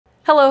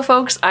Hello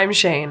folks, I'm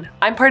Shane.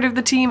 I'm part of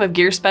the team of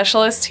gear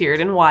specialists here at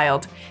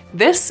Enwild.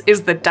 This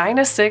is the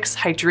Dyna 6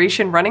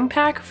 Hydration Running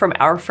Pack from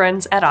our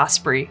friends at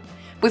Osprey.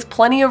 With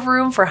plenty of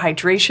room for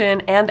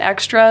hydration and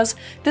extras,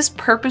 this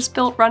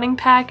purpose-built running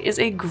pack is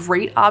a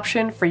great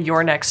option for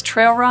your next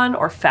trail run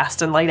or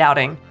fast and light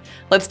outing.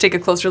 Let's take a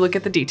closer look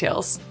at the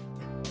details.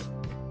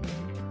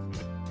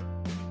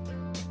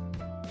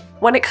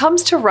 When it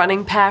comes to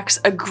running packs,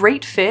 a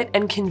great fit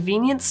and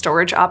convenient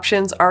storage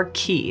options are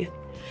key.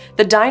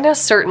 The Dyna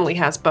certainly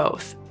has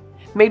both.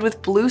 Made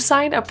with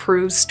Bluesign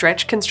approved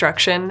stretch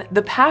construction,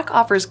 the pack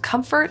offers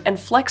comfort and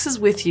flexes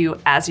with you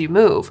as you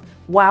move,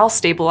 while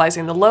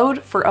stabilizing the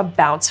load for a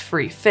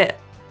bounce-free fit.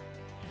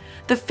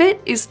 The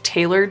fit is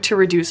tailored to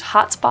reduce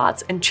hot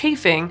spots and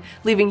chafing,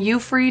 leaving you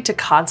free to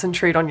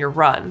concentrate on your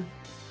run.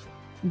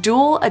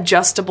 Dual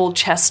adjustable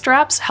chest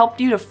straps help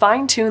you to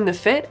fine-tune the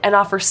fit and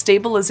offer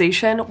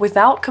stabilization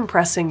without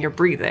compressing your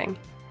breathing.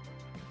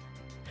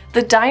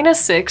 The Dyna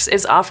 6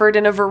 is offered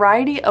in a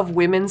variety of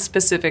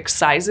women's-specific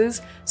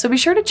sizes, so be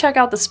sure to check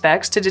out the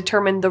specs to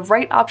determine the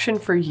right option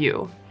for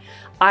you.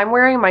 I'm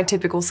wearing my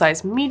typical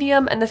size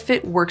medium and the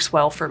fit works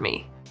well for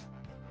me.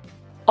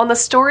 On the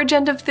storage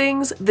end of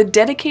things, the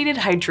dedicated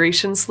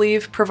hydration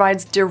sleeve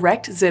provides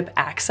direct zip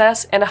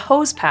access and a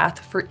hose path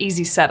for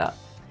easy setup.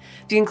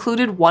 The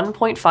included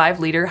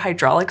 1.5-liter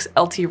hydraulics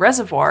LT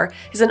reservoir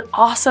is an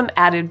awesome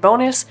added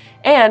bonus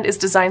and is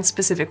designed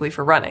specifically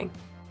for running.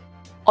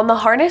 On the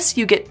harness,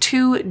 you get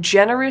two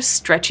generous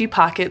stretchy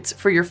pockets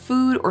for your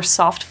food or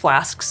soft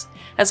flasks,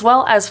 as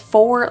well as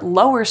 4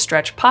 lower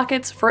stretch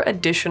pockets for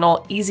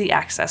additional easy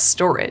access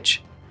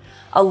storage.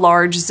 A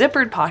large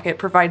zippered pocket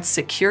provides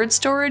secured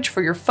storage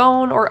for your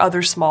phone or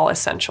other small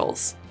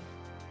essentials.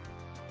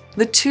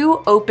 The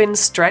 2 open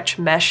stretch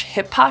mesh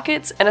hip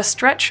pockets and a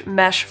stretch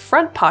mesh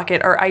front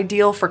pocket are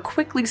ideal for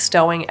quickly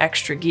stowing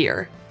extra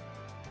gear.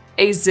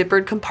 A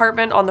zippered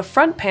compartment on the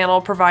front panel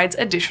provides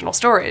additional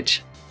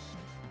storage.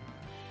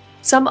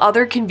 Some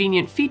other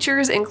convenient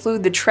features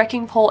include the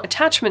trekking pole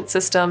attachment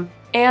system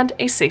and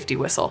a safety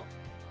whistle.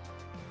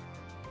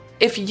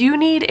 If you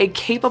need a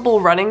capable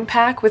running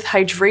pack with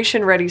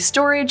hydration-ready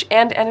storage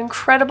and an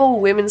incredible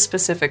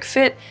women-specific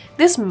fit,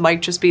 this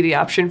might just be the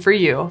option for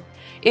you.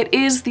 It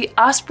is the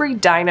Osprey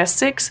Dyna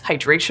 6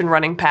 Hydration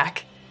Running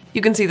Pack.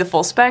 You can see the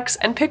full specs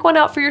and pick one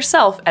out for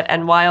yourself at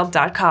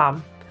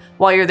enwild.com.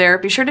 While you're there,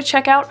 be sure to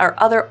check out our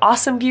other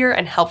awesome gear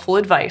and helpful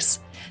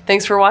advice.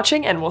 Thanks for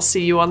watching, and we'll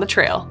see you on the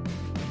trail.